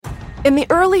In the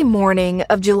early morning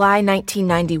of July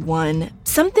 1991,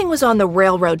 something was on the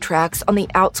railroad tracks on the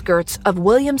outskirts of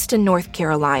Williamston, North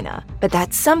Carolina. But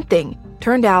that something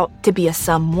turned out to be a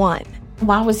someone.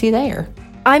 Why was he there?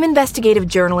 I'm investigative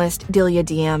journalist Delia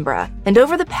D'Ambra, and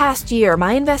over the past year,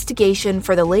 my investigation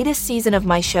for the latest season of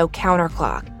my show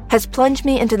Counterclock has plunged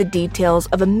me into the details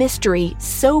of a mystery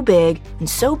so big and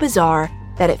so bizarre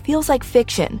that it feels like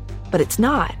fiction, but it's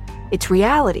not. It's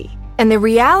reality. And the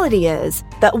reality is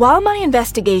that while my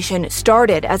investigation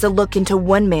started as a look into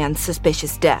one man's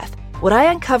suspicious death, what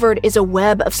I uncovered is a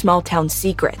web of small-town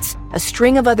secrets, a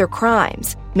string of other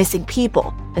crimes, missing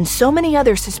people, and so many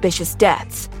other suspicious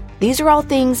deaths. These are all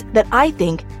things that I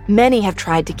think many have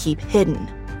tried to keep hidden.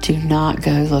 Do not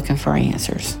go looking for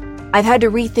answers. I've had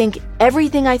to rethink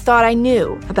everything I thought I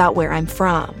knew about where I'm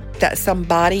from. That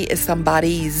somebody is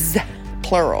somebody's,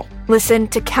 plural. Listen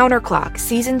to Counterclock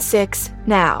Season 6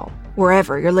 now,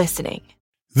 wherever you're listening.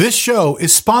 This show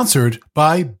is sponsored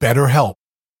by BetterHelp.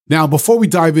 Now, before we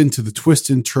dive into the twists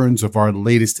and turns of our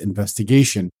latest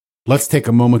investigation, let's take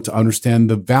a moment to understand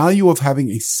the value of having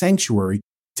a sanctuary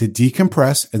to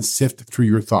decompress and sift through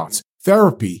your thoughts.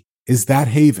 Therapy is that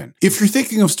haven. If you're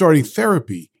thinking of starting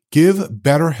therapy, give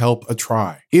BetterHelp a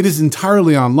try. It is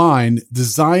entirely online,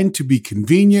 designed to be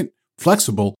convenient,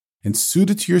 flexible, and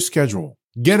suited to your schedule.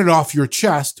 Get it off your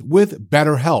chest with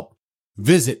BetterHelp.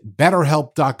 Visit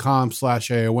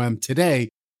BetterHelp.com/AOM today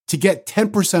to get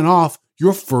 10% off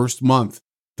your first month.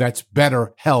 That's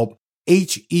BetterHelp,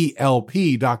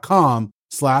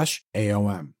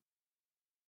 HELP.com/AOM.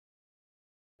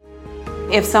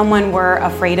 If someone were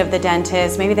afraid of the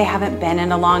dentist, maybe they haven't been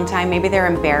in a long time, maybe they're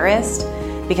embarrassed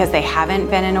because they haven't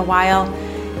been in a while,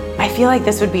 I feel like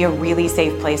this would be a really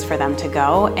safe place for them to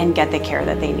go and get the care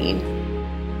that they need.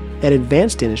 At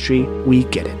Advanced Dentistry, we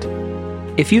get it.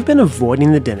 If you've been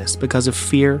avoiding the dentist because of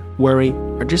fear, worry,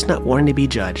 or just not wanting to be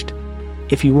judged,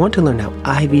 if you want to learn how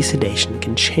IV sedation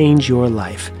can change your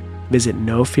life, visit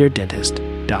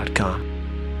NoFearDentist.com.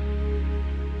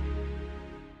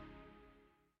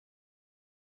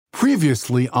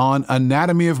 Previously on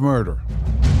Anatomy of Murder.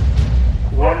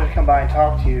 We wanted to come by and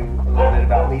talk to you a little bit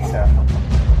about Lisa.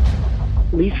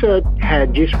 Lisa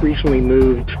had just recently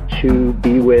moved to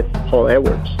be with Paul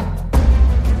Edwards.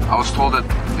 I was told that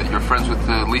you're friends with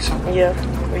Lisa? Yeah,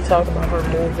 we talked about her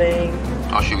moving.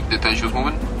 Oh, she did tell you she was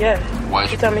moving? Yeah. Why?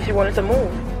 She told me she wanted to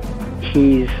move.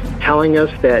 He's telling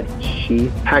us that she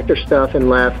packed her stuff and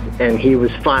left, and he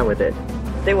was fine with it.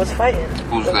 They was fighting.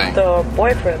 Who's they? The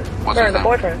boyfriend. What's her his and the name?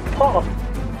 boyfriend, Paul.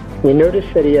 We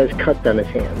noticed that he has cuts on his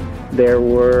hand. There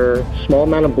were a small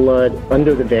amount of blood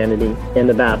under the vanity in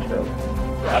the bathroom.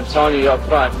 I'm telling you up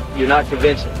front, you're not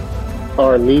convincing.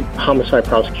 Our lead homicide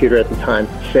prosecutor at the time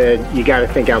said, you got to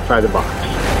think outside the box.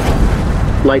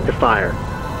 Light the fire.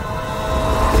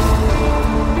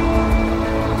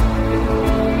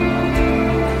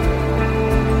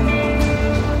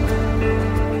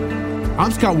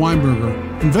 I'm Scott Weinberger,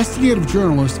 investigative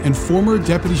journalist and former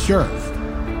deputy sheriff.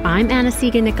 I'm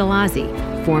Anna-Sigga Nicolazzi,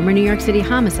 former New York City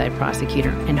homicide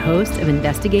prosecutor and host of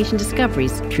Investigation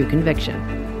Discovery's True Conviction.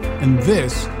 And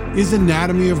this is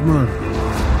Anatomy of Murder.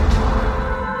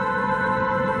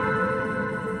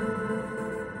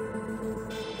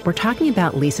 We're talking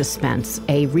about Lisa Spence,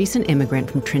 a recent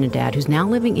immigrant from Trinidad who's now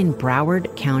living in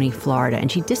Broward County, Florida,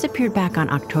 and she disappeared back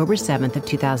on October 7th of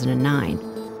 2009.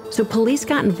 So police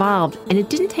got involved, and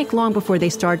it didn't take long before they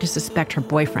started to suspect her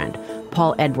boyfriend,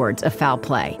 Paul Edwards, of foul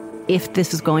play. If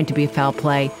this was going to be foul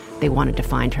play, they wanted to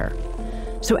find her.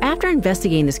 So after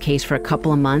investigating this case for a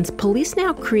couple of months, police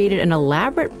now created an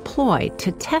elaborate ploy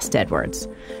to test Edwards.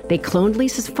 They cloned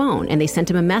Lisa's phone, and they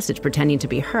sent him a message pretending to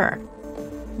be her.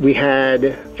 We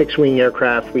had fixed-wing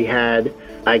aircraft. We had,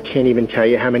 I can't even tell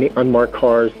you how many unmarked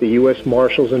cars, the U.S.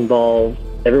 Marshals involved.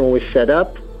 Everyone was set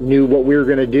up, knew what we were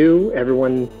going to do.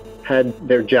 Everyone had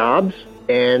their jobs.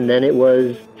 And then it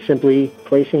was simply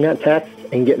placing that text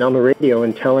and getting on the radio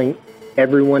and telling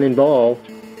everyone involved,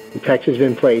 the text has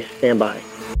been placed, stand by.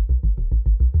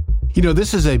 You know,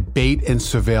 this is a bait and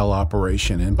surveil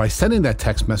operation. And by sending that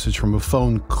text message from a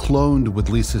phone cloned with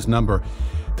Lisa's number,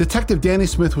 Detective Danny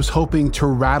Smith was hoping to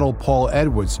rattle Paul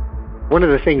Edwards. One of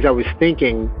the things I was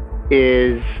thinking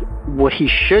is what he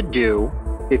should do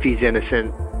if he's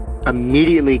innocent,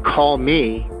 immediately call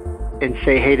me and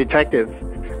say, hey, detective,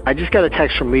 I just got a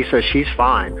text from Lisa. She's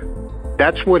fine.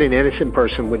 That's what an innocent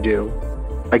person would do.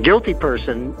 A guilty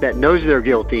person that knows they're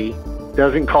guilty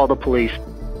doesn't call the police.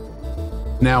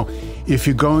 Now, if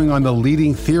you're going on the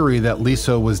leading theory that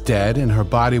Lisa was dead and her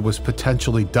body was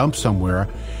potentially dumped somewhere,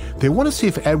 they want to see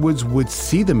if Edwards would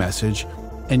see the message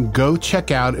and go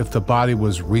check out if the body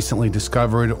was recently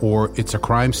discovered or it's a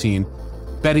crime scene,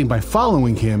 betting by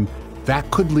following him,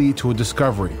 that could lead to a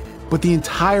discovery. But the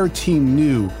entire team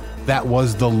knew that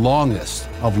was the longest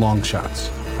of long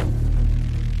shots.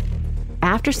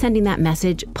 After sending that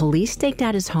message, police staked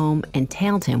out his home and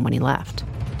tailed him when he left.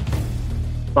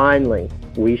 Finally,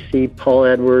 we see Paul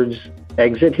Edwards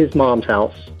exit his mom's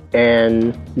house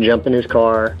and jump in his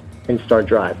car and start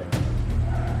driving.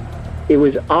 It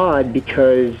was odd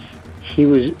because he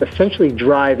was essentially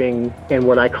driving in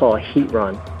what I call a heat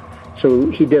run. So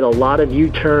he did a lot of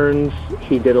U-turns,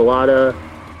 he did a lot of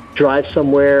drive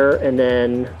somewhere and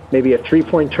then maybe a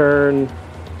 3-point turn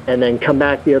and then come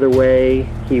back the other way.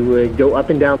 He would go up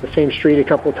and down the same street a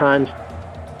couple times.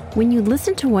 When you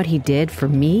listen to what he did, for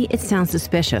me, it sounds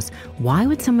suspicious. Why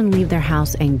would someone leave their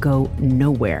house and go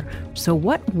nowhere? So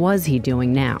what was he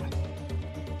doing now?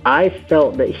 I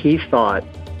felt that he thought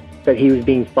that he was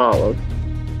being followed.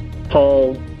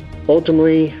 Paul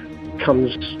ultimately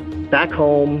comes back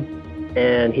home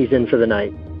and he's in for the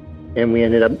night. And we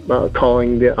ended up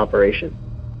calling the operation.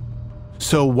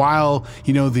 So while,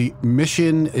 the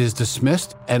mission is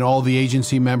dismissed and all the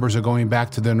agency members are going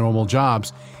back to their normal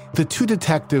jobs, the two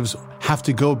detectives have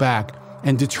to go back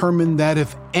and determine that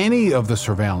if any of the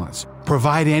surveillance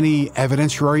provide any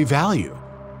evidentiary value.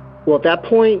 Well, at that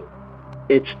point,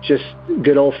 it's just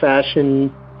good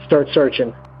old-fashioned start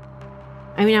searching.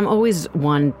 I mean, I'm always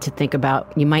one to think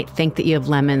about, you might think that you have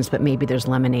lemons, but maybe there's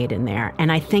lemonade in there. And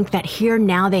I think that here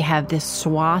now they have this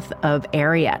swath of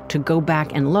area to go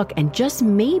back and look, and just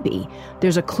maybe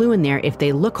there's a clue in there if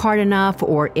they look hard enough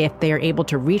or if they are able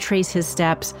to retrace his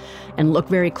steps and look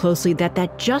very closely,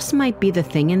 that just might be the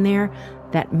thing in there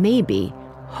that maybe,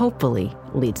 hopefully,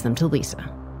 leads them to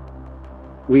Lisa.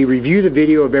 We review the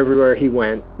video of everywhere he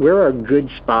went. Where are good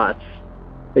spots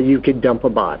that you could dump a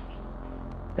body?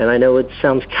 And I know it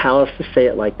sounds callous to say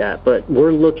it like that, but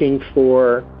we're looking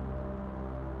for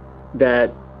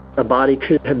that a body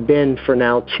could have been for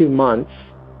now 2 months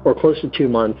or close to 2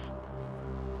 months.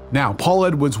 Now, Paul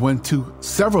Edwards went to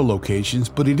several locations,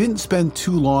 but he didn't spend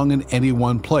too long in any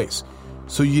one place.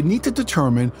 So you need to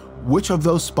determine which of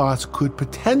those spots could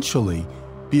potentially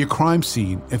be a crime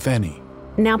scene, if any.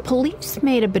 Now, police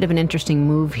made a bit of an interesting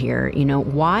move here.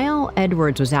 While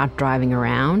Edwards was out driving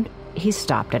around, he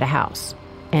stopped at a house.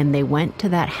 And they went to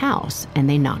that house and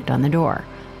they knocked on the door.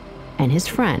 And his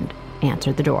friend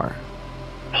answered the door.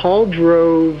 Paul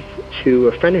drove to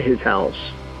a friend of his house,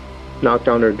 knocked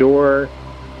on her door,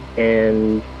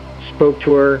 and spoke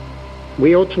to her.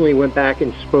 We ultimately went back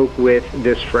and spoke with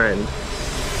this friend.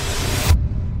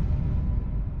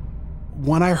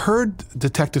 When I heard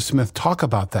Detective Smith talk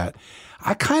about that,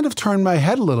 I kind of turned my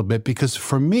head a little bit because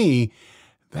for me,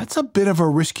 that's a bit of a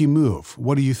risky move.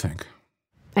 What do you think?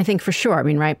 I think for sure.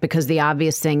 Right? Because the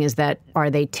obvious thing is that, are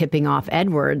they tipping off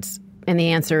Edwards? And the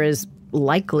answer is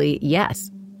likely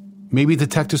yes. Maybe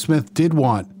Detective Smith did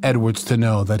want Edwards to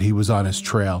know that he was on his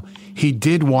trail. He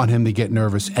did want him to get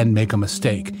nervous and make a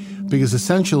mistake. Because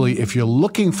essentially, if you're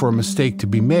looking for a mistake to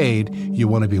be made, you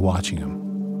want to be watching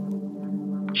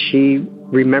him. She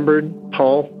remembered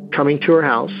Paul coming to her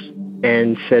house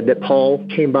and said that Paul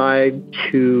came by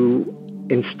to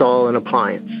install an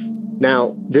appliance.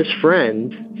 Now, this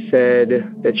friend said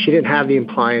that she didn't have the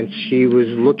appliance. She was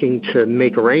looking to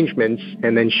make arrangements,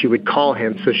 and then she would call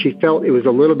him. So she felt it was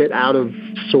a little bit out of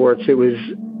sorts. It was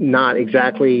not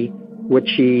exactly what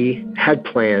she had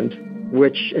planned,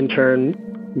 which in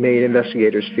turn made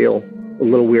investigators feel a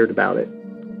little weird about it.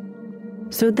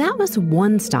 So that was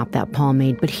one stop that Paul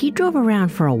made, but he drove around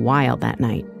for a while that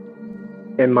night.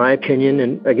 In my opinion,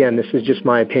 and again, this is just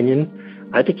my opinion,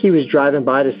 I think he was driving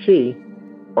by to see,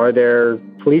 are there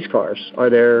police cars? Are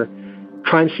there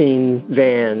crime scene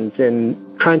vans and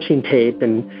crime scene tape?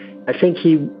 And I think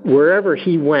wherever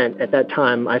he went at that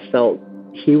time, I felt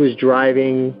he was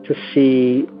driving to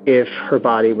see if her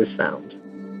body was found.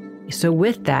 So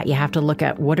with that, you have to look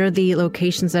at what are the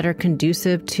locations that are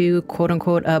conducive to, quote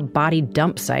unquote, a body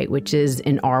dump site, which is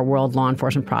in our world, law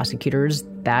enforcement prosecutors,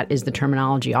 that is the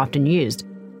terminology often used.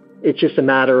 It's just a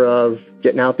matter of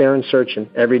getting out there and searching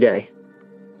every day.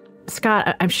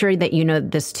 Scott, I'm sure that you know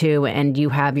this too, and you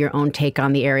have your own take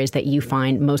on the areas that you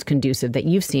find most conducive that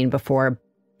you've seen before.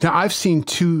 Now, I've seen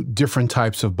two different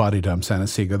types of body dumps,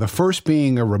 Anna-Sigga. The first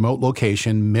being a remote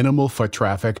location, minimal foot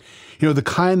traffic, the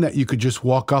kind that you could just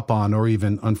walk up on or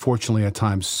even, unfortunately, at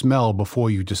times smell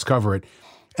before you discover it.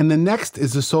 And the next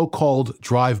is the so-called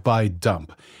drive-by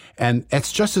dump. And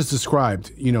it's just as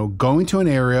described, going to an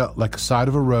area like a side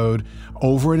of a road,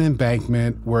 over an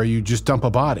embankment where you just dump a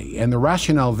body. And the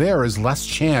rationale there is less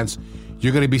chance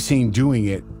you're going to be seen doing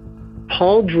it.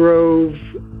 Paul drove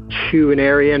to an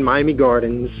area in Miami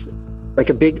Gardens, like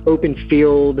a big open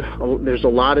field. There's a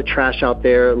lot of trash out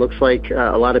there. It looks like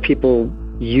a lot of people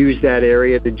use that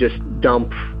area to just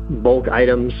dump bulk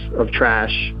items of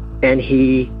trash. And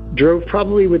he drove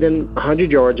probably within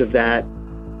 100 yards of that.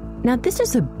 Now, this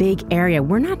is a big area.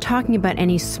 We're not talking about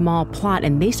any small plot,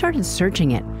 and they started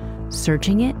searching it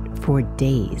for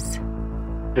days.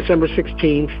 December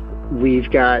 16th,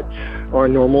 we've got our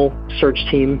normal search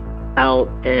team out,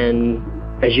 and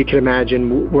as you can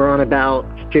imagine, we're on about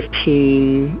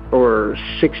 15 or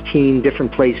 16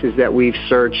 different places that we've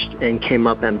searched and came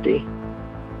up empty.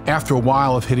 After a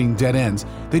while of hitting dead ends,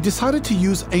 they decided to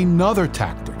use another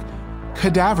tactic,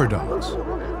 cadaver dogs.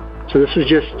 So this was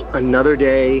just another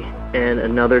day and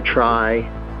another try,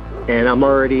 and I'm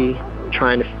already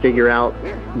trying to figure out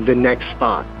the next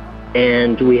spot.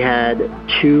 And we had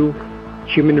 2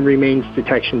 human remains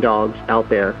detection dogs out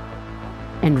there.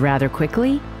 And rather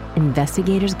quickly,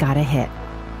 investigators got a hit.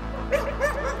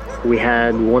 We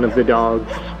had one of the dogs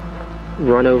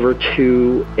run over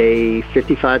to a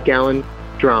 55-gallon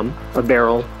drum, a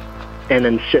barrel, and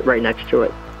then sit right next to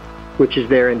it, which is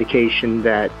their indication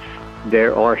that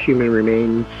there are human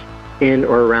remains in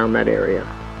or around that area.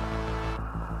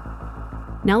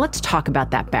 Now let's talk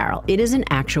about that barrel. It is an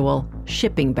actual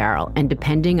shipping barrel, and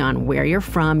depending on where you're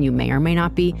from, you may or may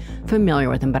not be familiar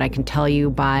with them, but I can tell you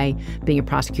by being a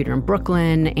prosecutor in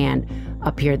Brooklyn and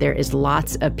up here, there is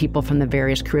lots of people from the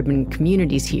various Caribbean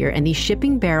communities here, and these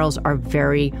shipping barrels are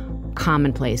very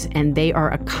commonplace, and they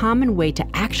are a common way to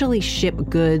actually ship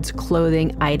goods,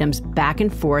 clothing, items back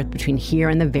and forth between here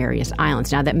and the various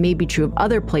islands. Now, that may be true of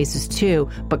other places too,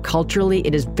 but culturally,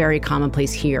 it is very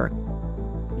commonplace here.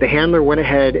 The handler went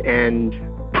ahead and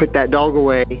put that dog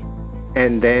away,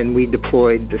 and then we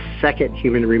deployed the second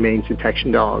human remains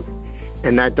detection dog,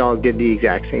 and that dog did the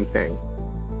exact same thing.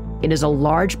 It is a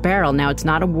large barrel. Now, it's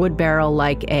not a wood barrel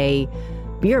like a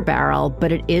beer barrel,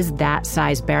 but it is that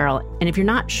size barrel. And if you're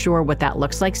not sure what that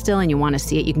looks like still and you want to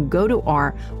see it, you can go to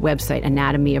our website,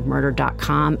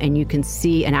 anatomyofmurder.com, and you can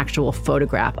see an actual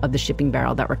photograph of the shipping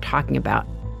barrel that we're talking about.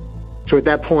 So at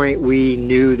that point, we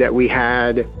knew that we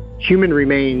had human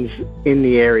remains in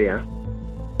the area.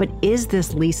 But is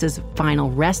this Lisa's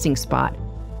final resting spot?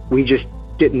 We just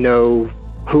didn't know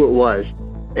who it was.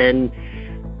 And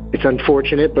it's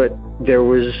unfortunate, but there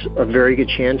was a very good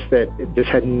chance that this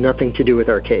had nothing to do with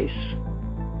our case.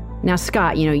 Now,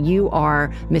 Scott, you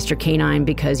are Mr. Canine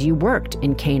because you worked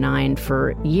in Canine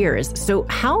for years. So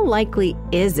how likely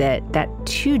is it that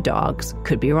 2 dogs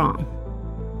could be wrong?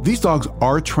 These dogs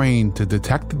are trained to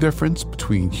detect the difference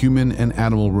between human and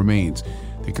animal remains.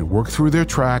 They can work through their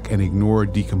track and ignore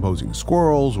decomposing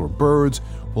squirrels or birds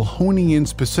while honing in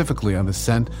specifically on the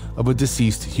scent of a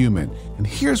deceased human. And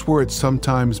here's where it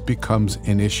sometimes becomes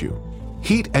an issue.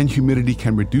 Heat and humidity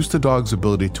can reduce the dog's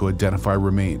ability to identify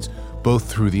remains,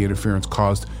 both through the interference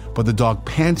caused by the dog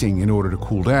panting in order to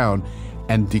cool down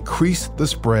and decrease the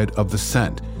spread of the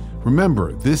scent.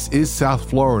 Remember, this is South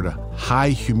Florida. High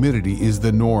humidity is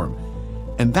the norm.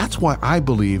 And that's why I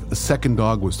believe a second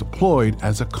dog was deployed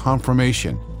as a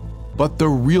confirmation. But the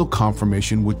real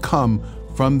confirmation would come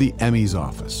from the Emmy's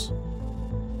office.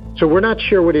 So we're not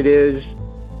sure what it is.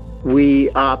 We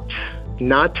opt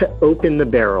not to open the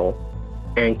barrel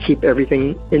and keep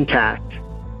everything intact.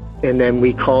 And then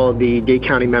we call the Dade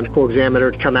County Medical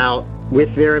Examiner to come out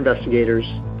with their investigators,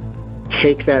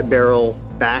 take that barrel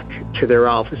back to their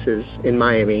offices in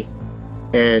Miami,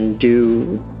 and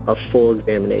do a full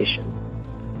examination.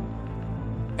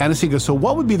 Anna-Sigga, so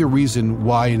what would be the reason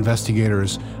why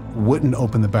investigators wouldn't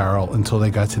open the barrel until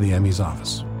they got to the Emmy's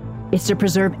office? It's to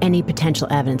preserve any potential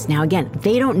evidence. Now, again,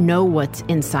 they don't know what's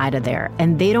inside of there,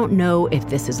 and they don't know if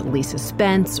this is Lisa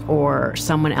Spence or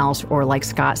someone else, or like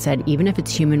Scott said, even if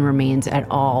it's human remains at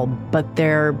all. But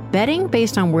they're betting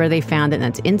based on where they found it, and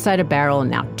that's inside a barrel,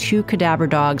 and now 2 cadaver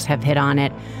dogs have hit on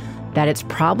it, that it's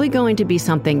probably going to be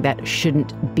something that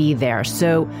shouldn't be there.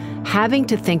 So having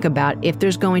to think about if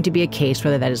there's going to be a case,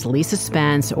 whether that is Lisa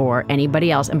Spence or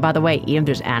anybody else, and by the way, even if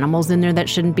there's animals in there that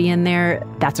shouldn't be in there,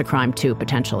 that's a crime too,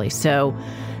 potentially. So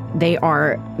they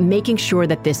are making sure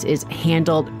that this is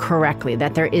handled correctly,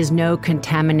 that there is no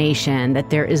contamination, that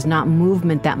there is not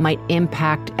movement that might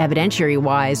impact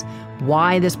evidentiary-wise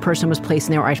why this person was placed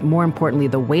in there, or more importantly,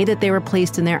 the way that they were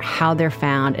placed in there, how they're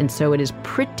found. And so it is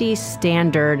pretty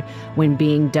standard when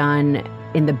being done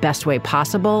in the best way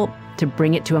possible to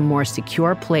bring it to a more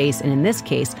secure place. And in this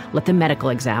case, let the medical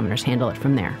examiners handle it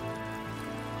from there.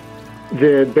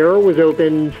 The barrel was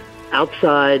opened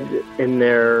outside in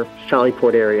their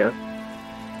Sallyport area.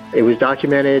 It was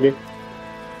documented.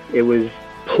 It was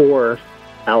poured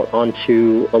out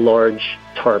onto a large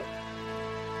tarp.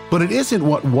 But it isn't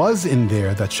what was in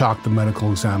there that shocked the medical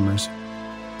examiners.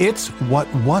 It's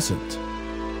what wasn't.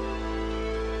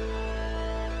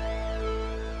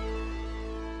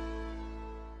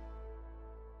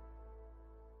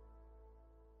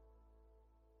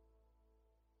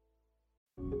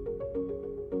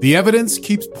 The evidence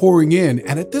keeps pouring in,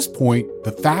 and at this point,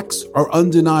 the facts are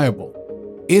undeniable.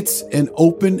 It's an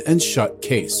open and shut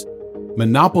case.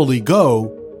 Monopoly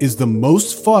Go is the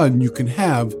most fun you can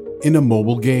have in a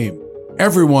mobile game.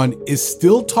 Everyone is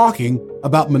still talking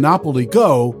about Monopoly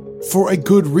Go for a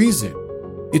good reason.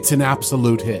 It's an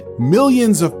absolute hit.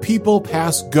 Millions of people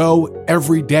pass Go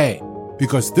every day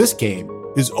because this game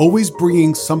is always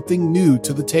bringing something new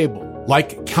to the table,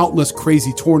 like countless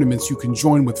crazy tournaments you can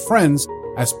join with friends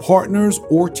as partners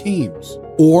or teams,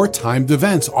 or timed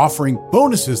events offering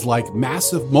bonuses like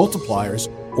massive multipliers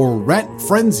or rent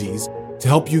frenzies to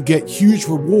help you get huge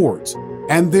rewards.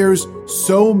 And there's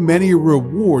so many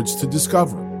rewards to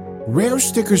discover. Rare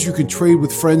stickers you can trade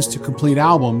with friends to complete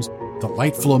albums,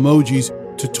 delightful emojis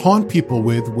to taunt people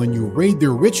with when you raid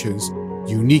their riches,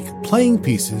 unique playing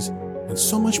pieces, and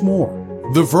so much more.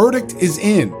 The verdict is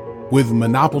in. With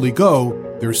Monopoly Go,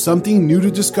 there's something new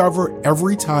to discover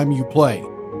every time you play.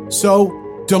 So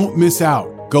don't miss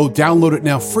out. Go download it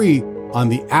now free on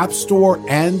the App Store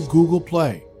and Google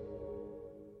Play.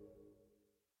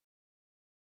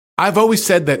 I've always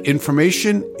said that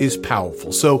information is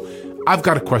powerful, so I've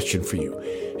got a question for you.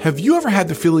 Have you ever had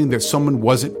the feeling that someone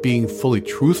wasn't being fully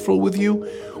truthful with you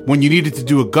when you needed to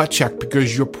do a gut check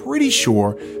because you're pretty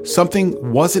sure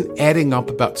something wasn't adding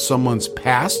up about someone's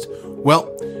past?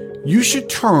 Well, you should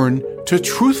turn to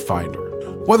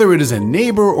Truthfinder. Whether it is a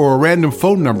neighbor or a random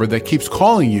phone number that keeps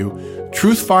calling you,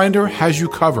 Truthfinder has you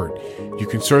covered. You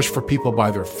can search for people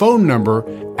by their phone number,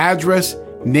 address,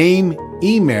 name,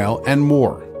 email, and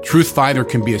more. Truthfinder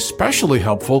can be especially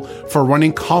helpful for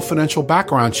running confidential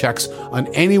background checks on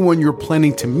anyone you're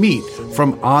planning to meet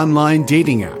from online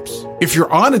dating apps. If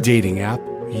you're on a dating app,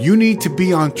 you need to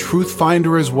be on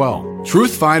Truthfinder as well.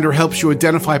 Truthfinder helps you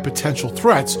identify potential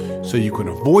threats so you can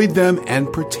avoid them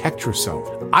and protect yourself.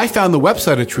 I found the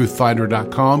website at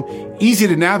truthfinder.com easy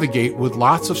to navigate with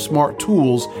lots of smart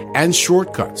tools and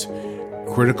shortcuts.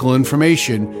 Critical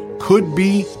information could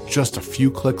be just a few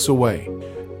clicks away.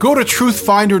 Go to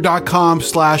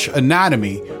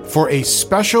truthfinder.com/anatomy for a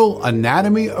special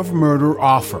Anatomy of Murder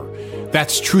offer.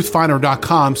 That's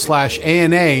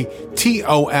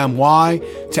truthfinder.com/ANATOMY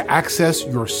to access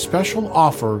your special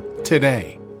offer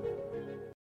today.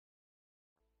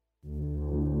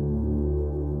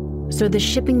 So the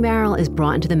shipping barrel is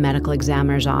brought into the medical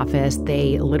examiner's office.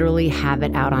 They literally have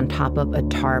it out on top of a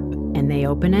tarp, and they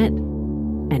open it,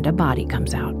 and a body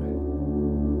comes out.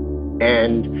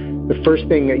 And the first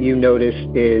thing that you notice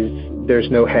is there's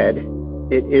no head.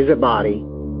 It is a body,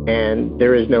 and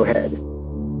there is no head.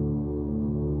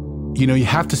 You know, you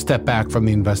have to step back from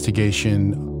the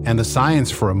investigation and the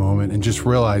science for a moment and just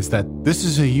realize that this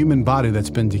is a human body that's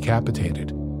been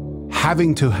decapitated.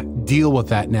 Having to deal with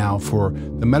that now for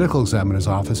the medical examiner's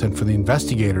office and for the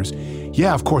investigators,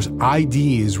 yeah, of course,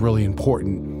 ID is really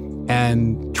important.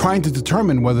 And trying to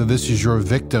determine whether this is your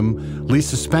victim,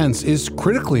 Lisa Spence, is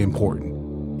critically important.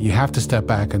 You have to step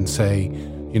back and say,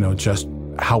 you know, just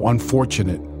how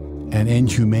unfortunate and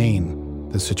inhumane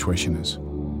the situation is.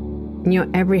 You know,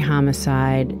 every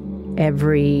homicide,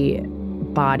 every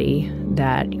body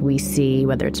that we see,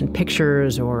 whether it's in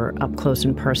pictures or up close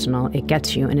and personal, it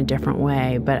gets you in a different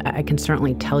way. But I can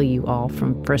certainly tell you all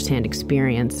from firsthand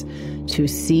experience, to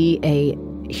see a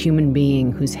human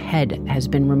being whose head has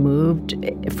been removed,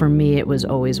 for me, it was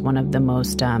always one of the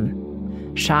most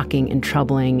shocking and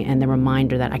troubling, and the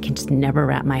reminder that I can just never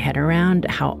wrap my head around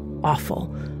how awful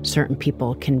certain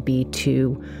people can be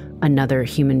to another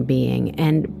human being.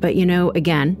 But you know,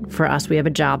 again, for us, we have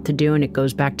a job to do, and it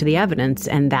goes back to the evidence,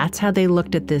 and that's how they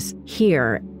looked at this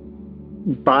here.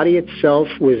 Body itself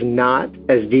was not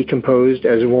as decomposed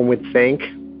as one would think,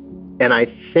 and I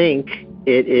think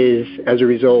it is as a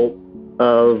result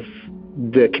of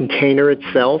the container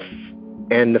itself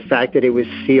and the fact that it was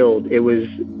sealed. It was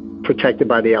protected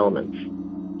by the elements.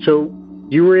 So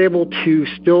you were able to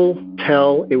still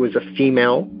tell it was a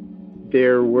female.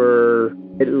 There were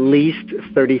at least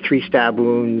 33 stab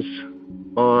wounds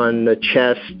on the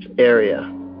chest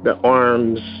area, the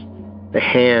arms, the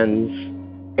hands,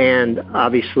 and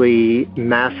obviously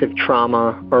massive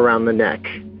trauma around the neck.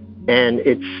 And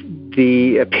it's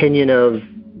the opinion of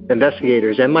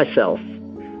investigators and myself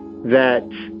that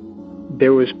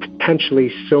there was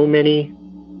potentially so many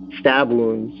stab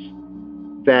wounds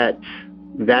that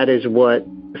is what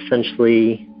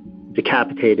essentially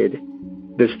decapitated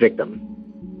this victim.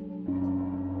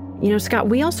 You know, Scott,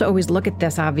 we also always look at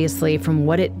this, obviously, from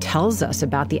what it tells us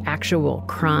about the actual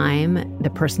crime, the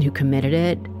person who committed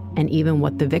it, and even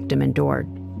what the victim endured.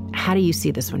 How do you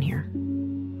see this one here?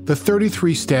 The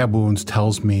 33 stab wounds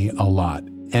tells me a lot.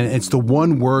 And it's the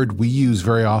one word we use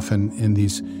very often in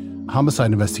these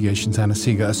homicide investigations,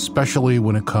 Anna-Sigga, especially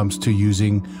when it comes to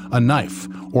using a knife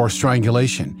or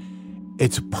strangulation.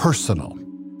 It's personal.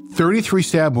 33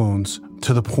 stab wounds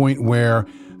to the point where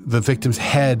the victim's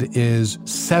head is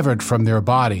severed from their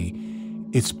body.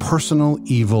 It's personal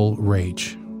evil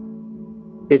rage.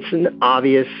 It's an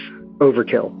obvious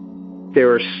overkill.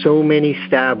 There are so many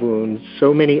stab wounds,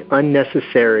 so many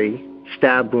unnecessary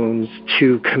stab wounds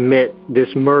to commit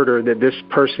this murder that this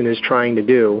person is trying to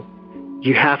do.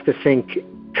 You have to think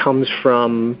comes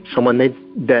from someone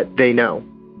that they know.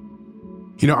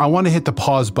 You know, I want to hit the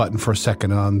pause button for a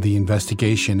second on the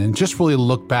investigation and just really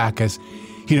look back as,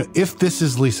 you know, if this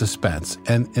is Lisa Spence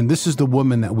and this is the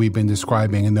woman that we've been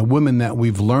describing and the woman that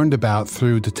we've learned about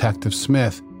through Detective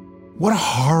Smith, what a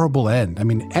horrible end. I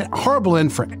mean, a horrible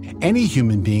end for any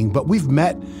human being, but we've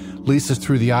met Lisa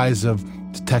through the eyes of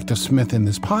Detective Smith in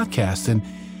this podcast, and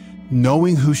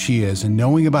knowing who she is and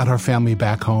knowing about her family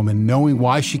back home and knowing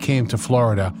why she came to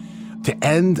Florida, to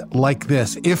end like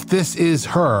this, if this is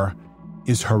her,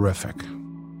 is horrific.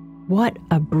 What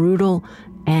a brutal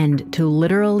end, to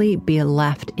literally be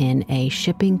left in a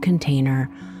shipping container,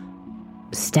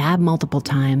 stabbed multiple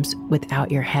times without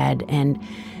your head. And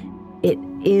it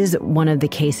is one of the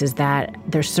cases that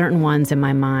there's certain ones in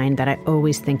my mind that I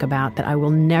always think about that I will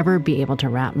never be able to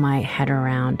wrap my head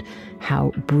around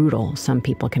how brutal some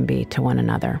people can be to one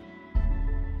another.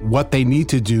 What they need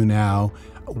to do now,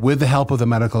 with the help of the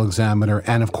medical examiner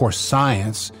and, of course,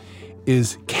 science,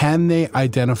 is can they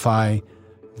identify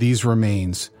these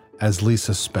remains as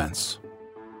Lisa Spence?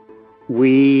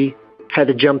 We had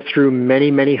to jump through many,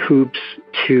 many hoops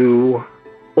to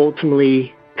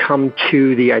ultimately come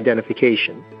to the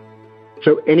identification.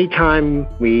 So anytime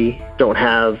we don't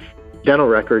have dental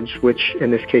records, which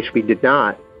in this case we did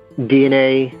not,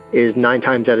 DNA is 9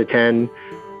 times out of 10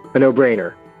 a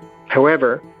no-brainer.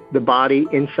 However, the body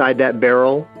inside that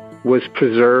barrel was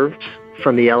preserved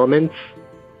from the elements.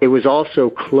 It was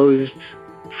also closed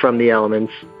from the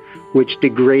elements, which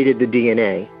degraded the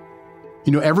DNA.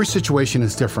 You know, every situation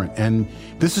is different, and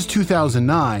this is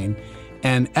 2009,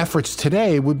 and efforts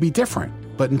today would be different.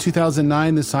 But in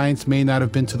 2009, the science may not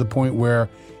have been to the point where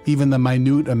even the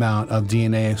minute amount of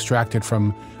DNA extracted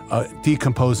from a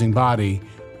decomposing body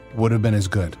would have been as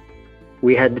good.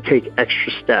 We had to take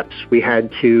extra steps. We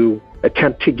had to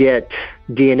attempt to get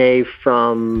DNA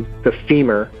from the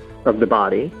femur of the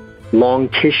body, long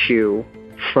tissue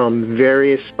from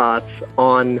various spots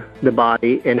on the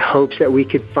body in hopes that we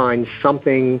could find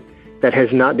something that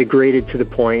has not degraded to the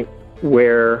point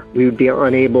where we would be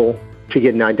unable to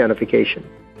get an identification.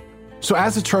 So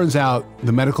as it turns out,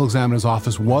 the medical examiner's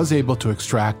office was able to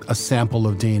extract a sample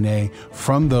of DNA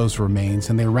from those remains,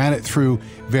 and they ran it through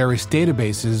various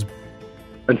databases.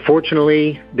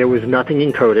 Unfortunately, there was nothing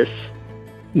in CODIS.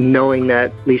 Knowing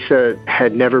that Lisa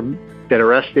had never been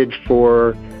arrested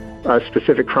for a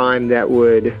specific crime that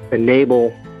would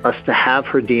enable us to have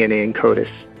her DNA in CODIS,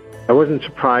 I wasn't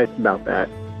surprised about that.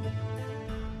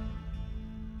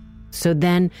 So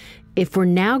then, if we're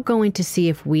now going to see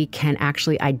if we can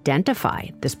actually identify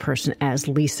this person as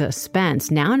Lisa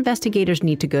Spence, now investigators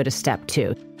need to go to step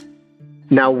 2.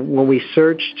 Now, when we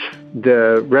searched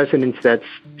the residence that's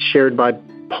shared by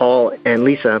Paul and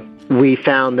Lisa, we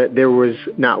found that there was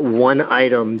not one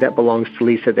item that belongs to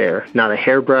Lisa there. Not a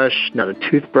hairbrush, not a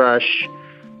toothbrush,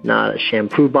 not a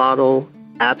shampoo bottle,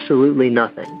 absolutely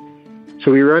nothing.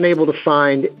 So we were unable to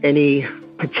find any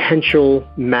potential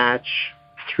match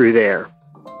through there.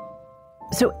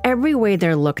 So every way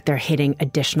they look, they're hitting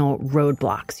additional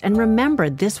roadblocks. And remember,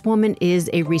 this woman is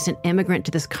a recent immigrant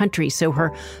to this country, so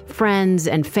her friends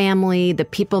and family, the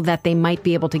people that they might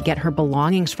be able to get her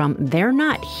belongings from, they're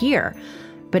not here.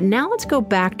 But now let's go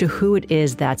back to who it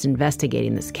is that's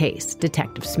investigating this case,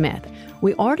 Detective Smith.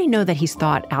 We already know that he's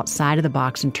thought outside of the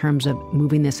box in terms of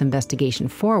moving this investigation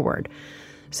forward.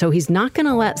 So he's not going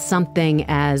to let something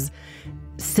as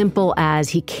simple as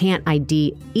he can't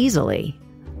ID easily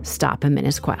stop him in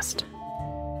his quest.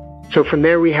 So from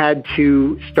there, we had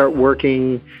to start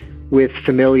working with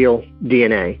familial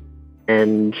DNA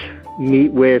and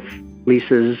meet with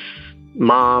Lisa's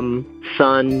mom,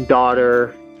 son,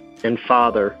 daughter, and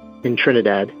father in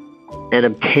Trinidad and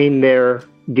obtain their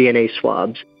DNA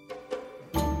swabs.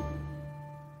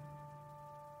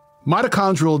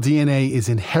 Mitochondrial DNA is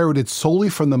inherited solely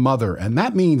from the mother, and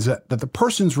that means that the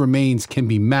person's remains can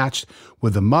be matched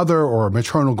with a mother or a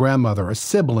maternal grandmother, a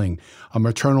sibling, a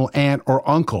maternal aunt or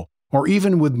uncle, or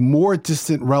even with more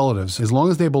distant relatives, as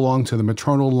long as they belong to the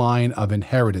maternal line of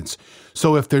inheritance.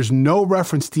 So if there's no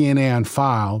reference DNA on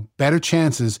file, better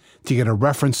chances to get a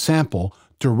reference sample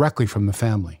directly from the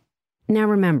family. Now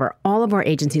remember, all of our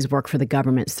agencies work for the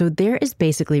government, so there is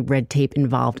basically red tape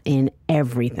involved in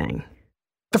everything.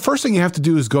 The first thing you have to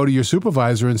do is go to your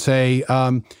supervisor and say,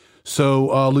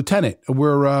 Lieutenant,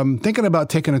 we're thinking about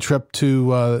taking a trip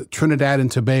to Trinidad and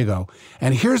Tobago,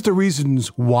 and here's the reasons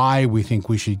why we think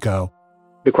we should go.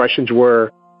 The questions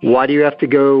were, why do you have to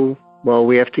go? Well,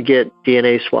 we have to get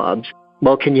DNA swabs.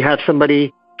 Well, can you have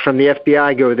somebody from the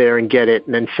FBI go there and get it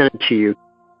and then send it to you?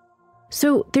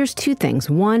 So there's two things.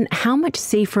 One, how much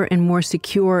safer and more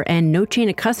secure and no chain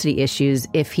of custody issues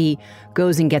if he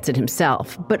goes and gets it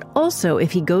himself. But also, if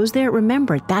he goes there,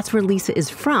 remember, that's where Lisa is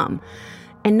from.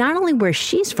 And not only where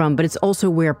she's from, but it's also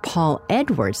where Paul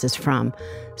Edwards is from.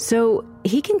 So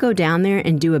he can go down there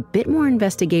and do a bit more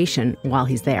investigation while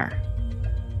he's there.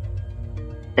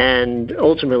 And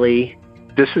ultimately,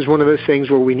 this is one of those things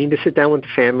where we need to sit down with the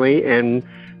family and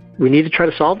we need to try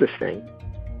to solve this thing.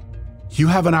 You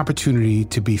have an opportunity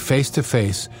to be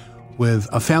face-to-face with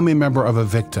a family member of a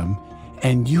victim,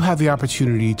 and you have the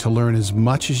opportunity to learn as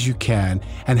much as you can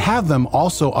and have them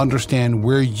also understand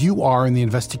where you are in the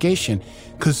investigation.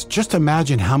 Because just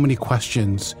imagine how many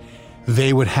questions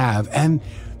they would have. And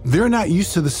they're not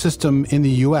used to the system in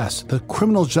the U.S. The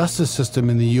criminal justice system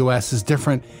in the U.S. is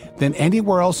different than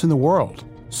anywhere else in the world.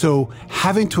 So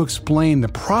having to explain the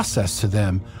process to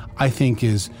them, I think,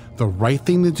 is the right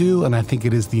thing to do, and I think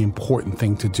it is the important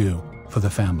thing to do for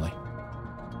the family.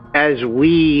 As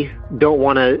we don't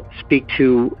want to speak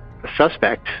to a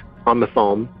suspect on the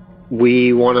phone,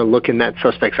 we want to look in that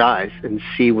suspect's eyes and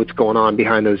see what's going on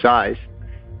behind those eyes.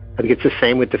 I think it's the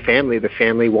same with the family. The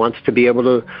family wants to be able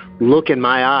to look in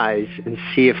my eyes and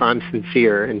see if I'm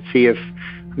sincere and see if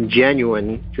I'm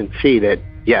genuine and see that,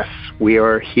 yes, we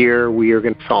are here, we are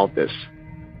going to solve this.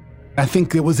 I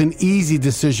think it was an easy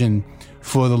decision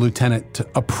for the lieutenant to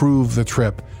approve the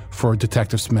trip for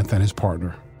Detective Smith and his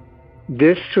partner.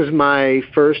 This was my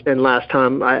first and last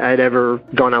time I'd ever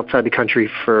gone outside the country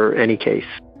for any case.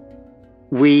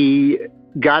 We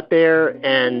got there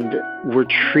and were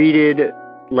treated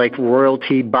like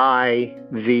royalty by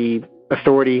the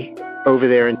authority over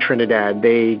there in Trinidad.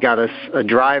 They got us a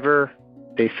driver.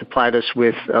 They supplied us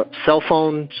with a cell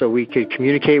phone so we could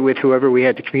communicate with whoever we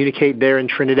had to communicate there in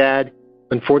Trinidad.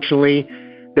 Unfortunately,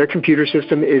 their computer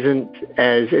system isn't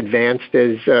as advanced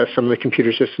as some of the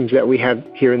computer systems that we have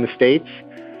here in the States.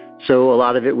 So a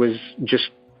lot of it was just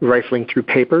rifling through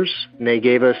papers, and they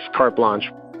gave us carte blanche.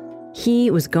 He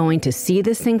was going to see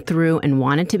this thing through and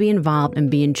wanted to be involved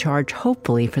and be in charge,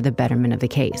 hopefully, for the betterment of the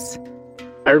case.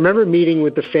 I remember meeting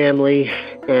with the family,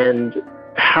 and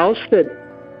the house that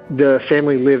the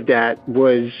family lived at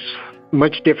was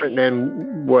much different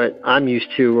than what I'm used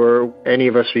to or any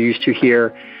of us are used to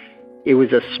here. It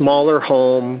was a smaller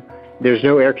home. There's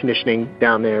no air conditioning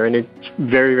down there, and it's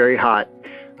very, very hot.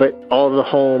 But all of the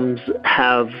homes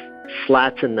have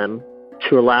slats in them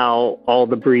to allow all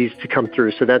the breeze to come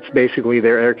through. So that's basically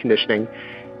their air conditioning.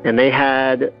 And they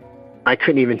had, I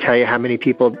couldn't even tell you how many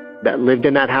people that lived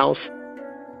in that house.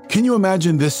 Can you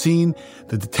imagine this scene?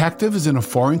 The detective is in a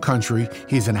foreign country.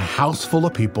 He's in a house full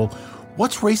of people.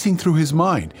 What's racing through his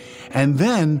mind? And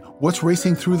then what's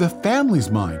racing through the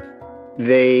family's mind?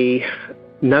 They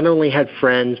not only had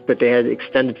friends, but they had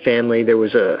extended family. There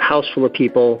was a house full of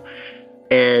people.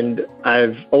 And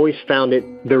I've always found it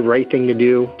the right thing to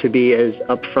do, to be as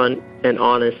upfront and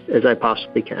honest as I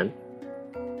possibly can.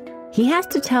 He has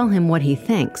to tell him what he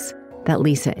thinks, that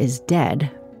Lisa is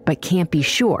dead, but can't be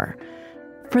sure.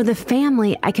 For the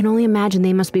family, I can only imagine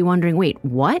they must be wondering, wait,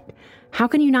 what? How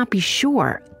can you not be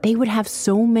sure? They would have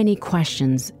so many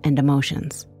questions and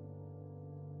emotions.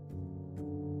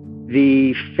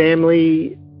 The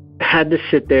family had to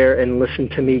sit there and listen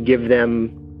to me give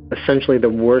them essentially the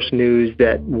worst news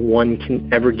that one can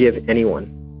ever give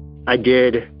anyone. I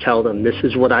did tell them, this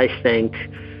is what I think.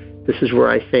 This is where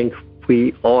I think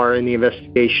we are in the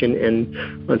investigation.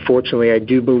 And unfortunately, I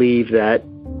do believe that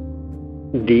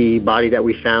the body that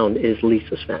we found is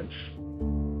Lisa Spence.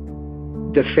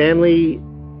 The family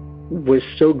was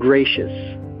so gracious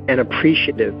and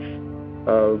appreciative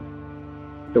of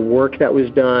the work that was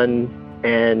done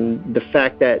and the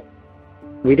fact that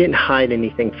we didn't hide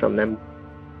anything from them.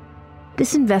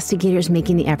 This investigator is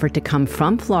making the effort to come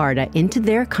from Florida into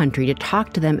their country to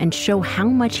talk to them and show how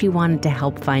much he wanted to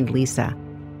help find Lisa.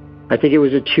 I think it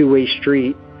was a two-way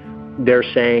street they're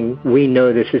saying, we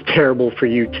know this is terrible for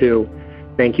you too.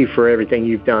 Thank you for everything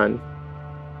you've done.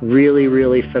 Really,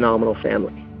 really phenomenal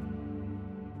family.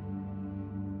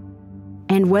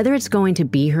 And whether it's going to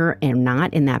be her or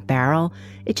not in that barrel,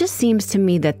 it just seems to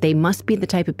me that they must be the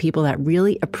type of people that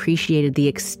really appreciated the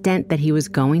extent that he was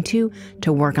going to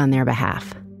work on their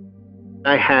behalf.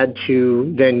 I had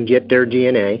to then get their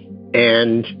DNA,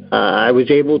 and I was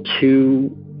able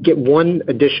to get one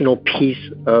additional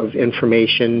piece of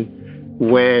information.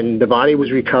 When the body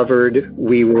was recovered,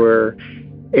 we were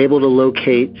able to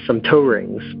locate some toe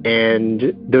rings,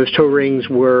 and those toe rings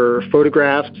were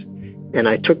photographed, and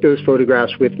I took those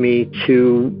photographs with me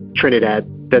to Trinidad.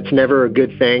 That's never a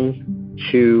good thing,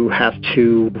 to have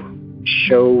to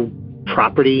show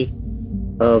property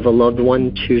of a loved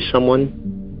one to someone.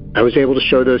 I was able to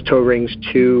show those toe rings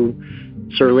to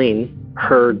Serlene,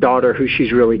 her daughter, who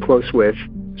she's really close with.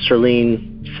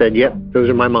 Serlene said, yep, those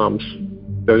are my mom's.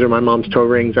 Those are my mom's toe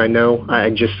rings. I know.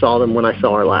 I just saw them when I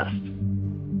saw her last.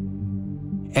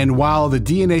 And while the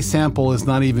DNA sample has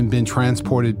not even been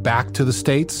transported back to the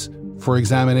States for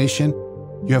examination,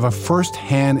 you have a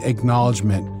first-hand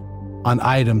acknowledgement on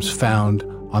items found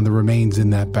on the remains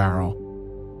in that barrel.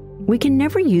 We can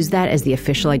never use that as the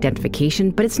official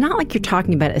identification, but it's not like you're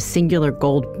talking about a singular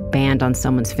gold band on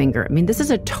someone's finger. I mean, this is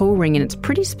a toe ring and it's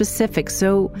pretty specific.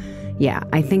 So, yeah,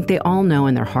 I think they all know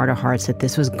in their heart of hearts that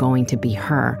this was going to be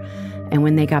her. And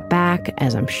when they got back,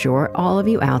 as I'm sure all of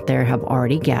you out there have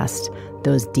already guessed,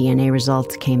 those DNA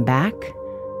results came back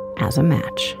as a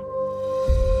match.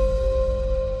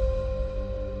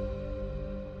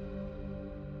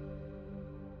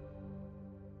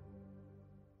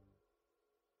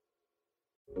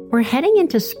 We're heading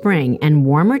into spring, and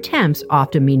warmer temps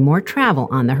often mean more travel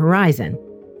on the horizon.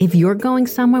 If you're going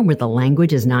somewhere where the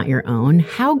language is not your own,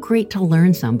 how great to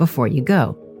learn some before you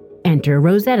go. Enter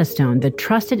Rosetta Stone, the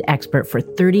trusted expert for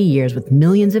 30 years with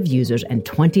millions of users and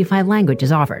 25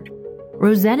 languages offered.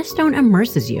 Rosetta Stone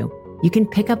immerses you. You can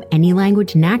pick up any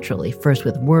language naturally, first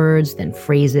with words, then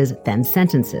phrases, then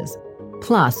sentences.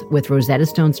 Plus, with Rosetta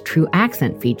Stone's True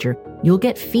Accent feature, you'll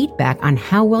get feedback on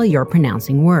how well you're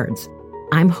pronouncing words.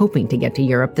 I'm hoping to get to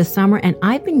Europe this summer, and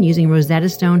I've been using Rosetta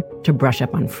Stone to brush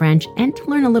up on French and to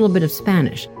learn a little bit of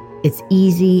Spanish. It's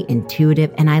easy,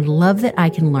 intuitive, and I love that I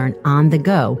can learn on the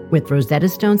go with Rosetta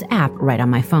Stone's app right on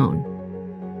my phone.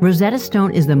 Rosetta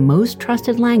Stone is the most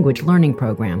trusted language learning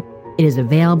program. It is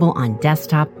available on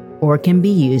desktop or can be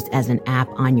used as an app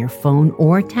on your phone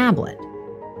or tablet.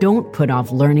 Don't put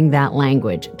off learning that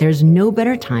language. There's no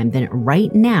better time than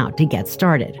right now to get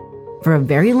started. For a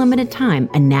very limited time,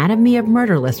 Anatomy of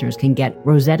Murder listeners can get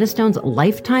Rosetta Stone's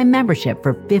lifetime membership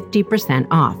for 50%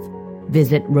 off.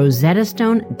 Visit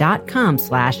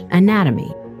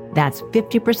rosettastone.com/anatomy. That's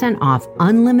 50% off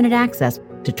unlimited access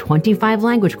to 25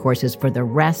 language courses for the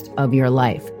rest of your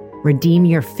life. Redeem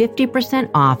your 50%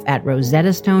 off at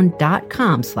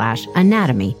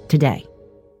rosettastone.com/anatomy today.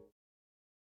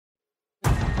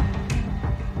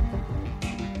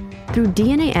 Through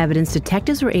DNA evidence,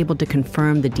 detectives were able to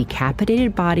confirm the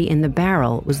decapitated body in the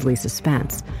barrel was Lisa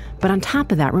Spence. But on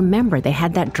top of that, remember, they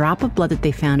had that drop of blood that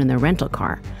they found in their rental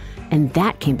car. And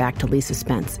that came back to Lisa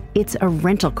Spence. It's a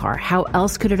rental car. How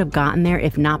else could it have gotten there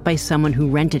if not by someone who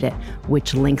rented it,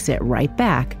 which links it right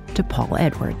back to Paul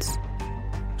Edwards.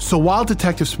 So while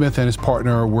Detective Smith and his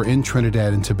partner were in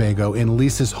Trinidad and Tobago, in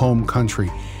Lisa's home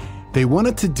country, they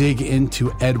wanted to dig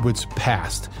into Edwards'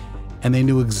 past, and they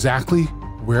knew exactly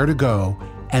where to go,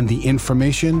 and the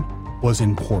information was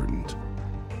important.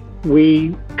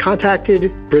 We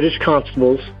contacted British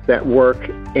constables that work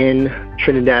in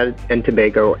Trinidad and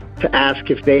Tobago to ask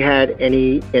if they had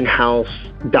any in-house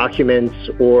documents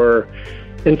or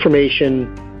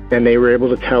information, and they were able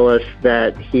to tell us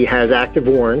that he has active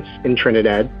warrants in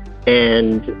Trinidad,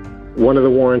 and one of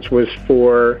the warrants was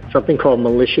for something called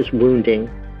malicious wounding.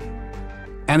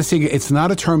 Anna-Sigga, it's not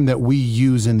a term that we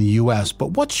use in the U.S.,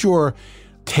 but what's your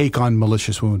take on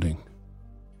malicious wounding?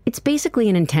 It's basically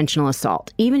an intentional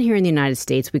assault. Even here in the United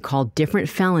States, we call different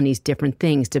felonies different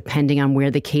things depending on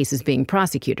where the case is being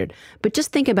prosecuted. But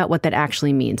just think about what that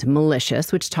actually means.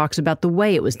 Malicious, which talks about the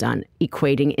way it was done,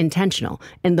 equating intentional.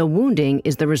 And the wounding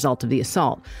is the result of the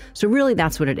assault. So really,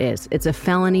 that's what it is. It's a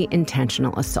felony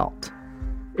intentional assault.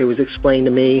 It was explained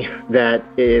to me that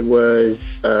it was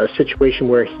a situation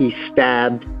where he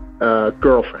stabbed a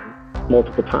girlfriend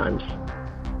multiple times.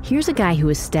 Here's a guy who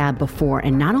was stabbed before,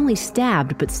 and not only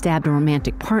stabbed, but stabbed a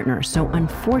romantic partner. So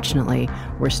unfortunately,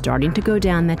 we're starting to go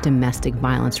down that domestic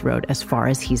violence road as far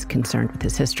as he's concerned with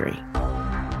his history.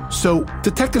 So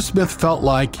Detective Smith felt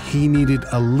like he needed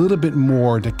a little bit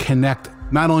more to connect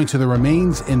not only to the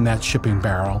remains in that shipping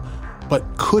barrel,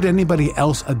 but could anybody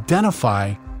else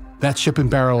identify that ship and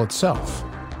barrel itself?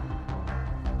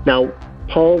 Now,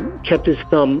 Paul kept his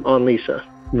thumb on Lisa,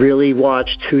 really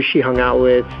watched who she hung out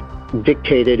with,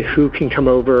 dictated who can come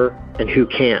over and who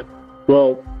can't.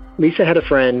 Well, Lisa had a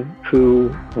friend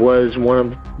who was one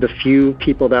of the few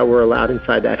people that were allowed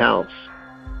inside that house.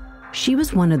 She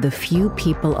was one of the few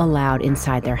people allowed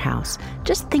inside their house.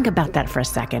 Just think about that for a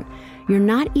second. You're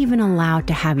not even allowed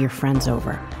to have your friends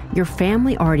over. Your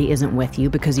family already isn't with you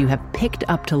because you have picked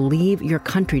up to leave your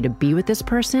country to be with this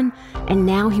person, and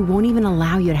now he won't even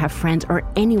allow you to have friends or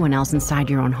anyone else inside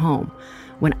your own home.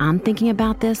 When I'm thinking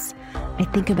about this, I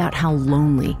think about how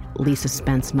lonely Lisa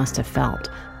Spence must have felt.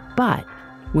 But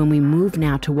when we move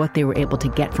now to what they were able to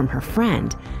get from her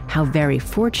friend, how very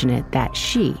fortunate that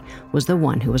she was the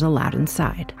one who was allowed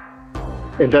inside.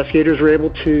 Investigators were able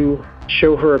to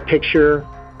show her a picture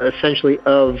essentially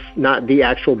of not the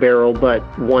actual barrel, but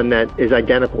one that is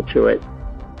identical to it,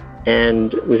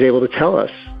 and was able to tell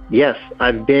us, yes,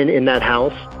 I've been in that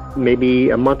house maybe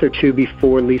a month or two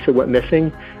before Lisa went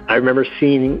missing. I remember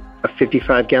seeing a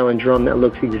 55-gallon drum that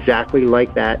looks exactly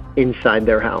like that inside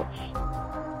their house.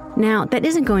 Now, that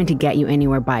isn't going to get you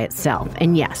anywhere by itself,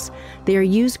 and yes, they are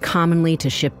used commonly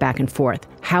to ship back and forth.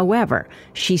 However,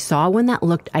 she saw one that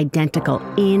looked identical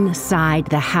inside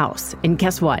the house. And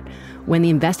guess what? When the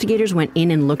investigators went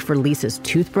in and looked for Lisa's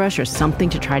toothbrush or something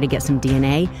to try to get some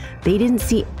DNA, they didn't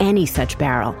see any such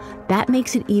barrel. That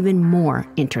makes it even more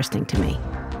interesting to me.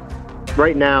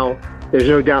 Right now, there's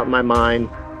no doubt in my mind,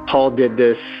 Paul did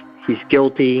this. He's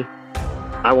guilty.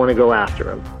 I want to go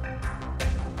after him.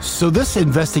 So this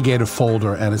investigative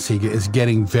folder, Anna-Sigga, is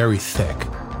getting very thick.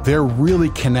 They're really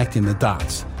connecting the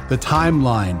dots. The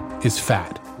timeline is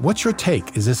fat. What's your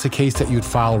take? Is this a case that you'd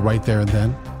file right there and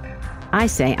then? I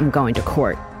say I'm going to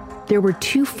court. There were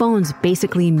two phones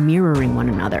basically mirroring one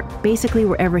another. Basically,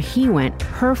 wherever he went,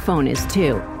 her phone is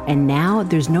too. And now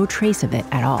there's no trace of it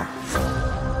at all.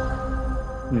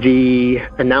 The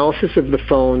analysis of the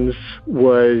phones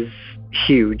was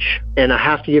huge. And I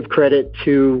have to give credit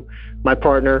to my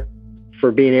partner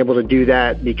for being able to do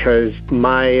that, because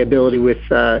my ability with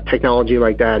technology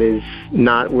like that is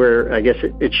not where I guess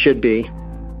it should be.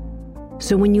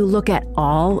 So when you look at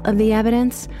all of the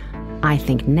evidence, I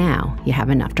think now you have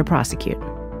enough to prosecute.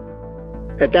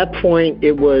 At that point,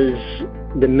 it was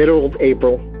the middle of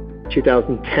April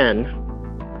 2010,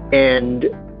 and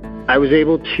I was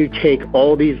able to take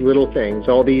all these little things,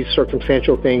 all these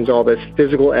circumstantial things, all this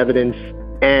physical evidence,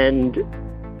 and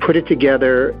put it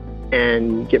together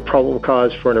and get probable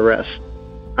cause for an arrest.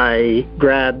 I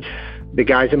grabbed the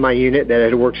guys in my unit that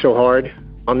had worked so hard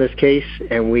on this case,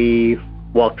 and we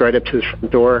walked right up to the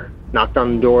front door, knocked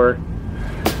on the door.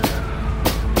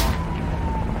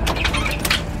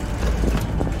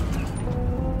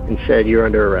 And said, "You're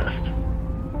under arrest."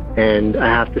 And I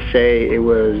have to say, it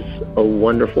was a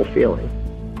wonderful feeling.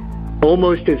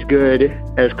 Almost as good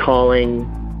as calling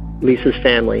Lisa's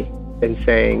family and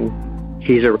saying,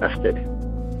 "He's arrested.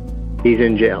 He's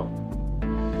in jail."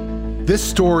 This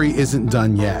story isn't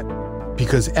done yet,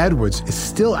 because Edwards is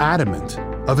still adamant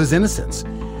of his innocence.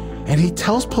 And he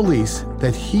tells police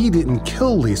that he didn't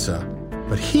kill Lisa,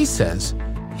 but he says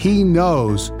he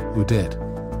knows who did.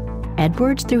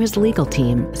 Edwards, through his legal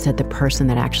team, said the person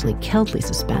that actually killed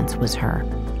Lisa Spence was her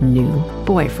new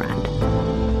boyfriend.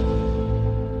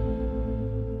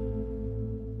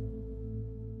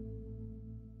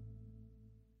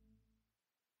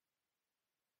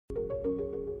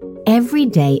 Every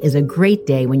day is a great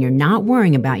day when you're not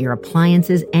worrying about your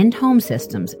appliances and home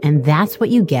systems, and that's what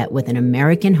you get with an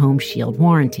American Home Shield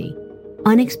warranty.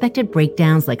 Unexpected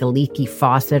breakdowns like a leaky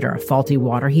faucet or a faulty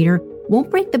water heater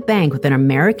won't break the bank with an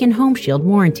American Home Shield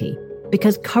warranty,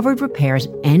 because covered repairs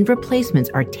and replacements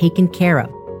are taken care of,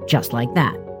 just like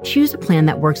that. Choose a plan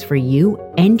that works for you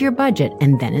and your budget,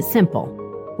 and then it's simple.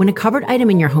 When a covered item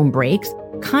in your home breaks,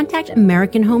 contact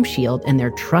American Home Shield, and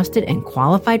their trusted and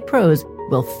qualified pros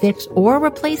will fix or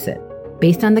replace it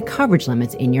based on the coverage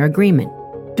limits in your agreement.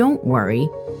 Don't worry,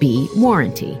 be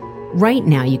warranty. Right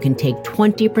now, you can take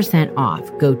 20%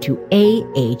 off. Go to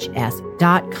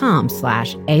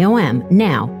ahs.com/AOM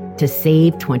now to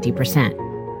save 20%.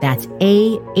 That's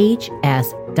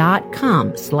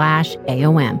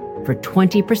ahs.com/AOM for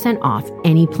 20% off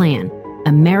any plan.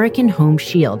 American Home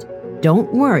Shield.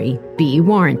 Don't worry, be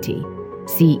warranty.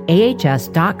 See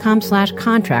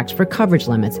ahs.com/contracts for coverage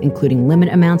limits, including limit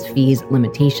amounts, fees,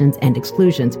 limitations, and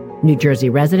exclusions. New Jersey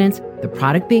residents, the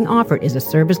product being offered is a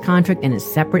service contract and is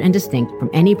separate and distinct from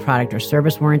any product or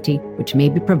service warranty which may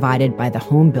be provided by the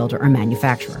home builder or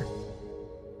manufacturer.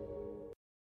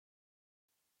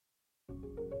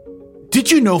 Did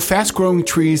Did you know Fast Growing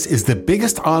Trees is the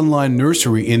biggest online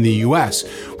nursery in the U.S.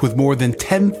 with more than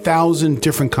 10,000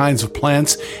 different kinds of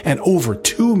plants and over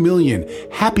 2 million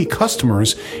happy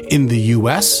customers in the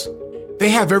U.S.? They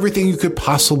have everything you could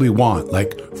possibly want,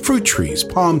 like fruit trees,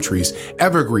 palm trees,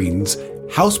 evergreens,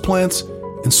 houseplants,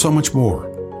 and so much more.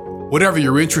 Whatever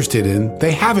you're interested in,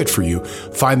 they have it for you.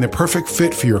 Find the perfect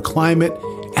fit for your climate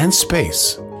and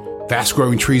space. Fast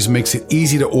Growing Trees makes it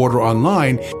easy to order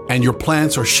online, and your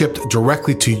plants are shipped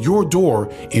directly to your door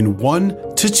in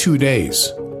 1 to 2 days.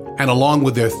 And along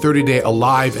with their 30-day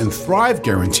Alive and Thrive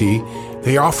guarantee,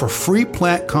 they offer free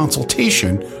plant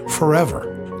consultation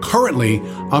forever. Currently,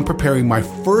 I'm preparing my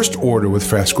first order with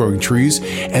Fast Growing Trees,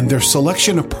 and their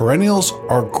selection of perennials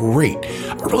are great.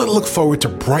 I really look forward to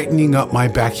brightening up my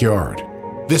backyard.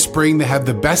 This spring, they have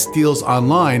the best deals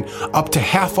online, up to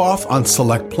half off on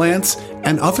select plants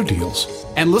and other deals.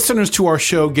 And listeners to our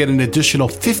show get an additional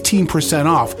 15%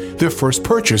 off their first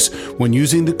purchase when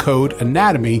using the code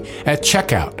ANATOMY at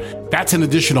checkout. That's an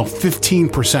additional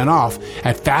 15% off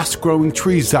at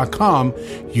fastgrowingtrees.com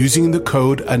using the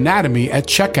code ANATOMY at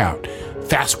checkout.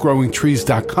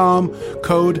 Fastgrowingtrees.com,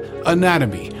 code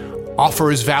ANATOMY.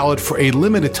 Offer is valid for a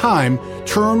limited time.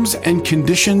 Terms and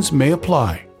conditions may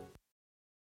apply.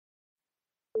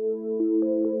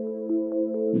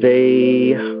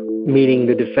 They, meaning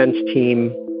the defense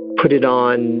team, put it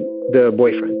on the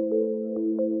boyfriend.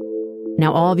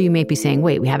 Now, all of you may be saying,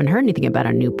 wait, we haven't heard anything about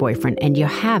a new boyfriend, and you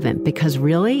haven't, because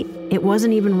really, it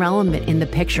wasn't even relevant in the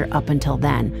picture up until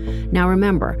then. Now,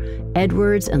 remember,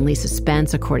 Edwards and Lisa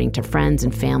Spence, according to friends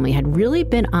and family, had really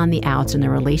been on the outs, and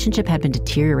their relationship had been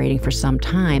deteriorating for some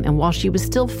time. And while she was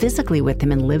still physically with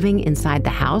him and living inside the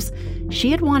house,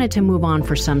 she had wanted to move on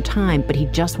for some time, but he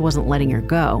just wasn't letting her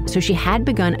go. So she had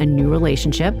begun a new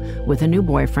relationship with a new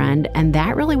boyfriend, and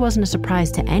that really wasn't a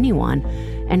surprise to anyone.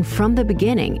 And from the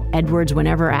beginning, Edwards,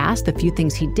 whenever asked, the few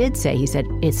things he did say, he said,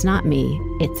 "It's not me,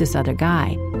 it's this other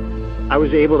guy." I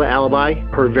was able to alibi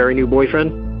her very new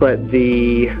boyfriend, but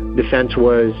the defense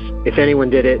was, if anyone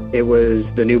did it, it was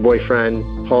the new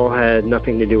boyfriend. Paul had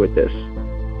nothing to do with this.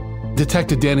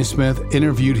 Detective Danny Smith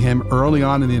interviewed him early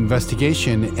on in the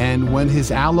investigation, and when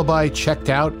his alibi checked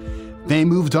out, they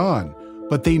moved on.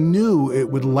 But they knew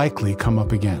it would likely come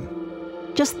up again.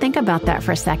 Just think about that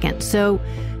for a second. So,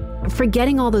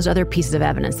 forgetting all those other pieces of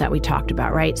evidence that we talked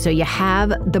about, right? So you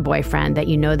have the boyfriend that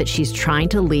you know that she's trying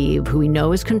to leave, who we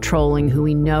know is controlling, who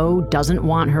we know doesn't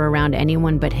want her around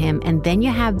anyone but him. And then you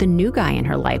have the new guy in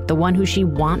her life, the one who she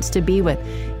wants to be with.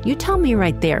 You tell me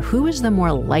right there, who is the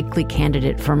more likely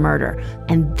candidate for murder?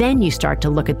 And then you start to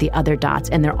look at the other dots,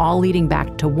 and they're all leading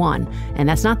back to one. And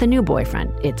that's not the new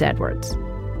boyfriend, it's Edwards.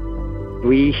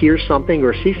 We hear something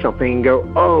or see something and go,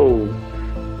 oh,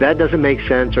 that doesn't make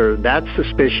sense, or that's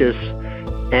suspicious,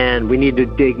 and we need to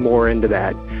dig more into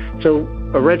that. So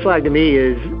a red flag to me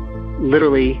is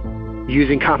literally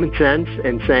using common sense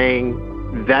and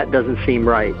saying, that doesn't seem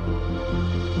right.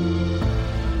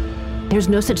 There's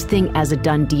no such thing as a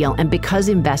done deal, and because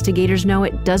investigators know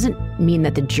it, doesn't mean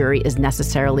that the jury is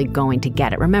necessarily going to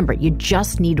get it. Remember, you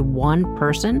just need one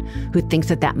person who thinks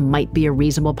that that might be a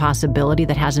reasonable possibility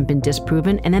that hasn't been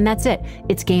disproven, and then that's it.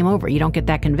 It's game over. You don't get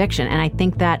that conviction. And I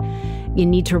think that you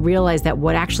need to realize that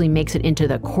what actually makes it into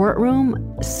the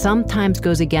courtroom sometimes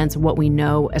goes against what we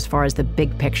know as far as the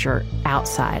big picture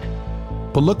outside.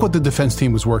 But look what the defense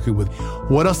team was working with.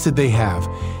 What else did they have?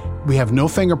 We have no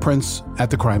fingerprints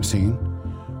at the crime scene.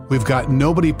 We've got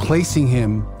nobody placing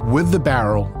him with the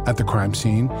barrel at the crime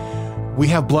scene. We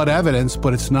have blood evidence,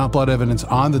 but it's not blood evidence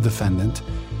on the defendant.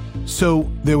 So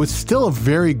there was still a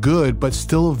very good, but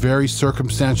still a very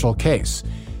circumstantial case.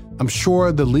 I'm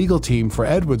sure the legal team for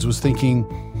Edwards was thinking,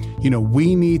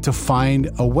 we need to find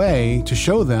a way to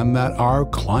show them that our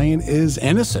client is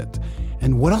innocent.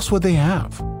 And what else would they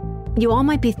have? You all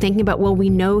might be thinking about, well, we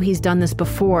know he's done this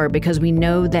before because we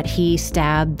know that he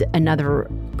stabbed another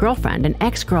girlfriend, an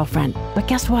ex-girlfriend. But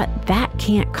guess what? That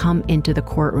can't come into the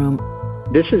courtroom.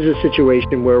 This is a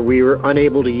situation where we were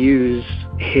unable to use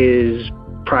his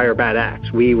prior bad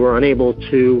acts. We were unable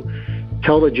to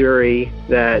tell the jury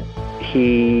that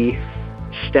he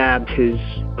stabbed his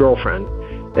girlfriend,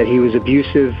 that he was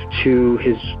abusive to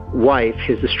his wife,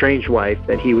 his estranged wife,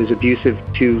 that he was abusive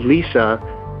to Lisa.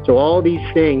 So all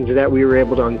these things that we were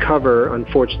able to uncover,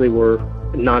 unfortunately, were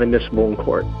not admissible in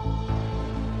court.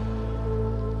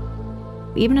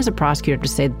 Even as a prosecutor, to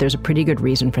say that there's a pretty good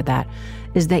reason for that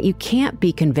is that you can't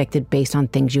be convicted based on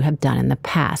things you have done in the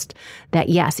past. That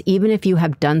yes, even if you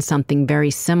have done something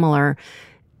very similar,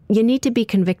 you need to be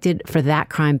convicted for that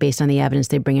crime based on the evidence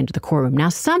they bring into the courtroom. Now,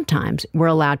 sometimes we're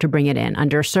allowed to bring it in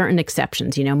under certain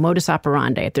exceptions, modus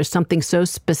operandi. If there's something so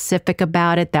specific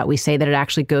about it that we say that it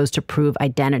actually goes to prove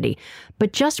identity.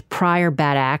 But just prior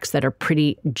bad acts that are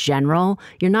pretty general,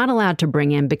 you're not allowed to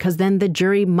bring in, because then the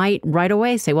jury might right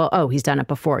away say, well, oh, he's done it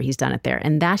before, he's done it there.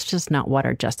 And that's just not what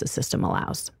our justice system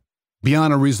allows.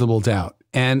 Beyond a reasonable doubt.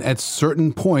 And at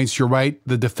certain points, you're right,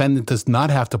 the defendant does not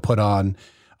have to put on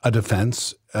a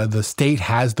defense. The state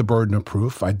has the burden of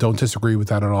proof. I don't disagree with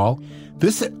that at all.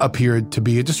 This appeared to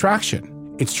be a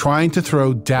distraction. It's trying to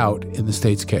throw doubt in the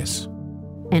state's case.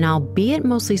 And albeit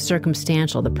mostly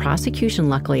circumstantial, the prosecution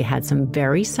luckily had some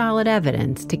very solid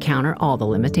evidence to counter all the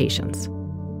limitations.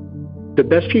 The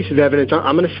best piece of evidence,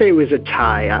 I'm going to say it was a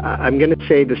tie. I'm going to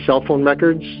say the cell phone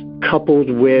records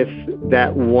coupled with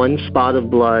that one spot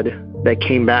of blood that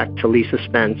came back to Lisa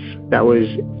Spence that was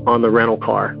on the rental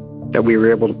car that we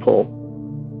were able to pull.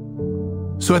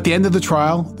 So at the end of the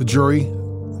trial, the jury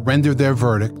rendered their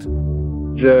verdict.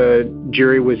 The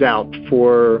jury was out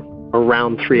for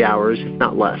around 3 hours, if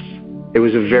not less. It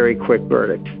was a very quick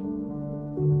verdict.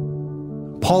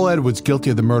 Paul Edwards, guilty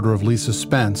of the murder of Lisa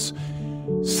Spence,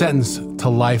 sentenced to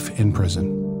life in prison.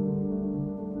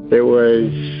 There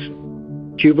was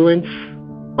jubilance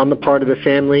on the part of the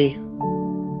family.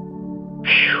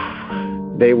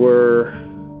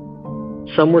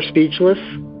 Some were speechless,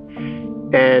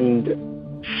 and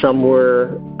some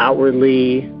were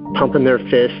outwardly pumping their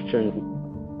fists, and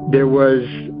there was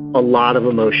a lot of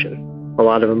emotion.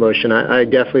 I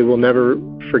definitely will never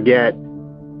forget,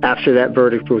 after that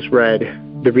verdict was read,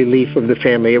 the relief of the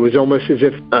family. It was almost as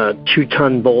if a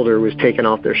 2-ton boulder was taken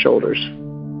off their shoulders.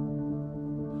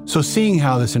 So seeing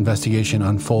how this investigation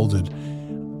unfolded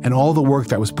and all the work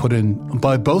that was put in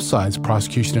by both sides,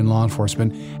 prosecution and law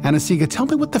enforcement, Anna-Sigga, tell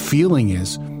me what the feeling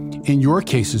is in your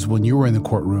cases when you were in the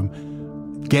courtroom,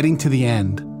 getting to the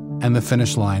end and the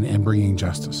finish line and bringing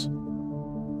justice.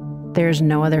 There's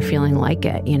no other feeling like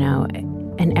it,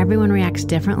 and everyone reacts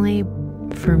differently.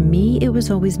 For me, it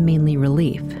was always mainly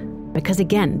relief. Because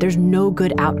again, there's no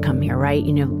good outcome here, right?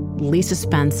 Lisa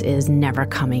Spence is never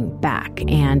coming back,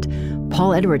 and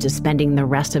Paul Edwards is spending the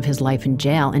rest of his life in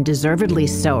jail, and deservedly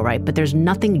so, right? But there's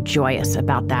nothing joyous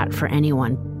about that for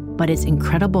anyone. But it's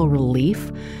incredible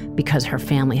relief because her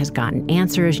family has gotten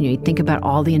answers. You think about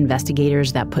all the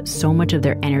investigators that put so much of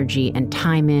their energy and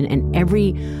time in, and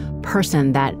every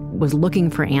person that was looking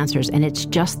for answers, and it's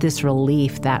just this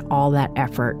relief that all that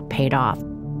effort paid off.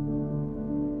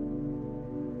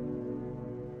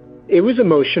 It was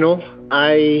emotional.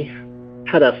 I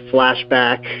had a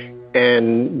flashback,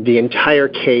 and the entire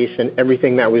case and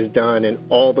everything that was done and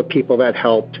all the people that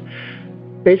helped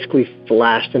basically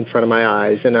flashed in front of my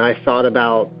eyes. And I thought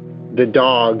about the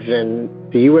dogs and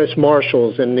the U.S.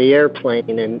 Marshals and the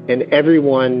airplane and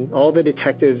everyone, all the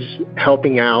detectives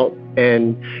helping out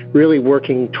and really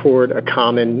working toward a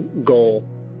common goal.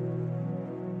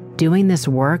 Doing this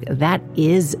work, that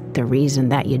is the reason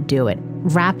that you do it.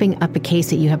 Wrapping up a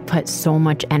case that you have put so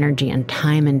much energy and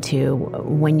time into,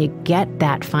 when you get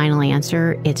that final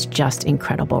answer, it's just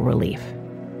incredible relief.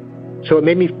 So it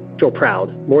made me feel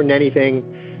proud. More than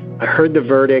anything, I heard the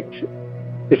verdict.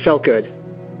 It felt good.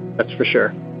 That's for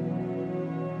sure.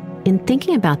 In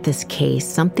thinking about this case,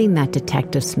 something that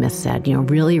Detective Smith said,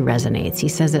 really resonates. He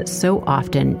says that so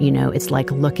often, it's like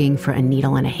looking for a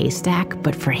needle in a haystack.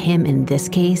 But for him in this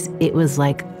case, it was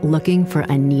like looking for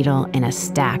a needle in a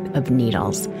stack of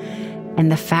needles.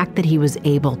 And the fact that he was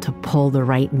able to pull the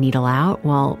right needle out,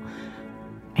 well,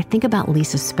 I think about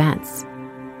Lisa Spence.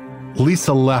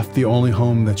 Lisa left the only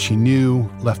home that she knew,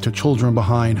 left her children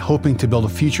behind, hoping to build a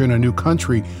future in a new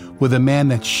country with a man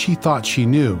that she thought she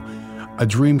knew. A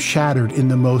dream shattered in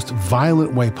the most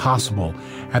violent way possible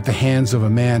at the hands of a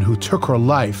man who took her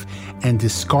life and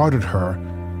discarded her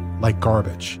like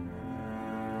garbage.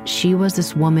 She was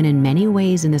this woman in many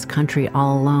ways in this country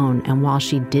all alone, and while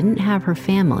she didn't have her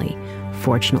family,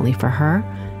 fortunately for her,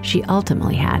 she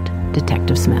ultimately had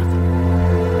Detective Smith.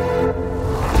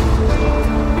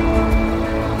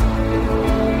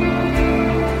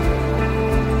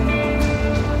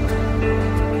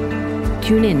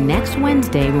 Tune in next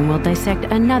Wednesday when we'll dissect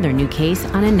another new case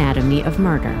on Anatomy of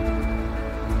Murder.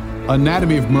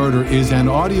 Anatomy of Murder is an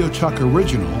Audio Chuck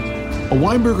original, a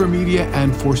Weinberger Media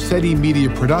and Forsetti Media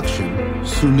production.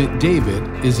 Sumit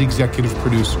David is executive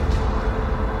producer.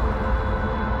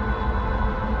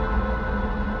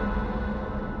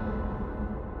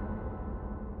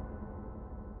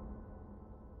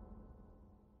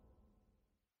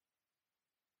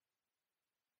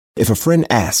 If a friend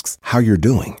asks how you're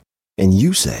doing, and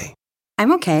you say,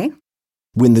 I'm okay.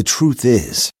 When the truth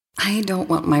is, I don't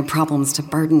want my problems to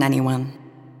burden anyone.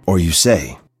 Or you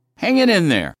say, hang it in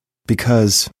there.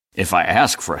 Because if I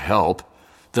ask for help,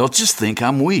 they'll just think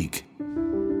I'm weak.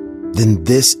 Then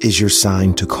this is your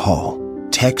sign to call,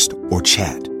 text, or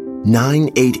chat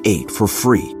 988 for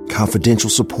free, confidential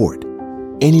support.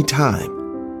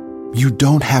 Anytime. You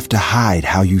don't have to hide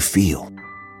how you feel.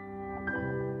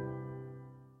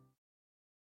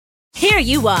 Here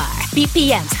you are,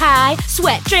 BPM's high,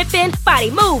 sweat dripping, body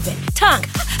moving, tongue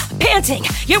panting.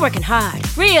 You're working hard,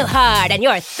 real hard, and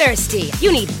you're thirsty.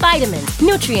 You need vitamins,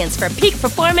 nutrients for peak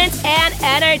performance and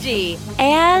energy.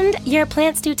 And your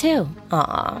plants do too.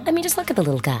 Aw, I mean, just look at the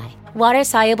little guy.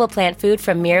 Water-soluble plant food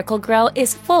from Miracle-Gro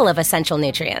is full of essential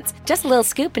nutrients. Just a little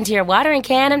scoop into your watering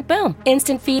can and boom,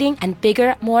 instant feeding and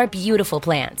bigger, more beautiful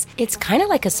plants. It's kind of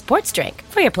like a sports drink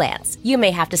for your plants. You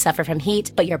may have to suffer from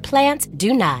heat, but your plants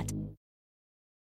do not.